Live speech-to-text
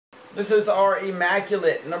This is our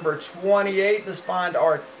Immaculate number 28. Let's find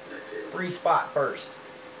our free spot first.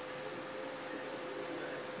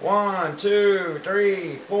 1, 2,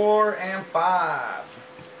 3, 4, and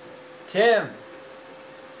 5. Tim.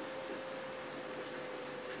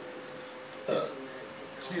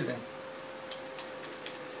 Excuse me.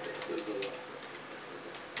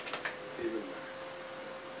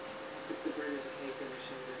 It's the burn of the case on her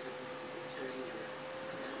shoulders against a stranger.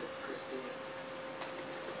 Now it's Christine.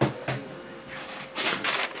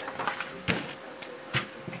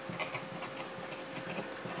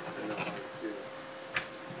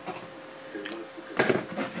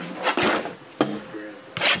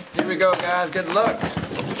 Here we go, guys. Good luck.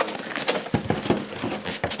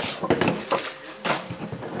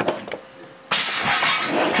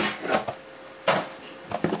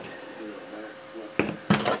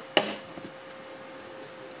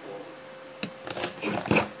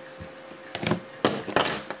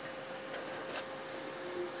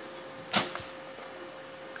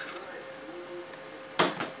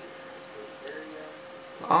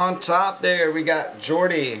 On top there, we got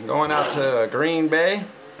Jordy going out to Green Bay.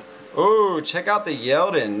 Ooh, check out the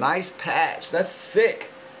Yeldon. Nice patch. That's sick.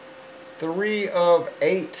 3 of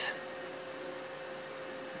 8.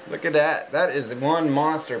 Look at that. That is one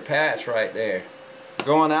monster patch right there.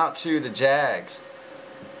 Going out to the Jags.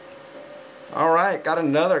 Alright, got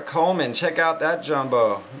another Coleman. Check out that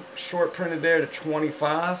jumbo. Short printed there to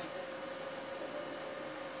 25.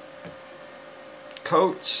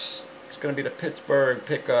 Coach. It's going to be the Pittsburgh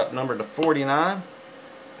pickup, number to 49.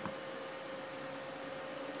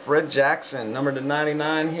 Fred Jackson, number to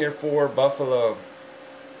 99 here for Buffalo.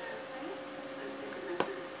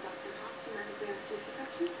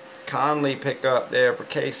 Conley pickup there for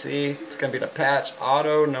KC. It's going to be the patch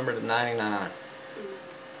auto, number to 99.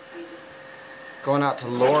 Going out to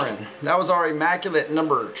Lauren. That was our Immaculate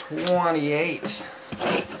number 28.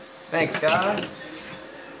 Thanks, guys.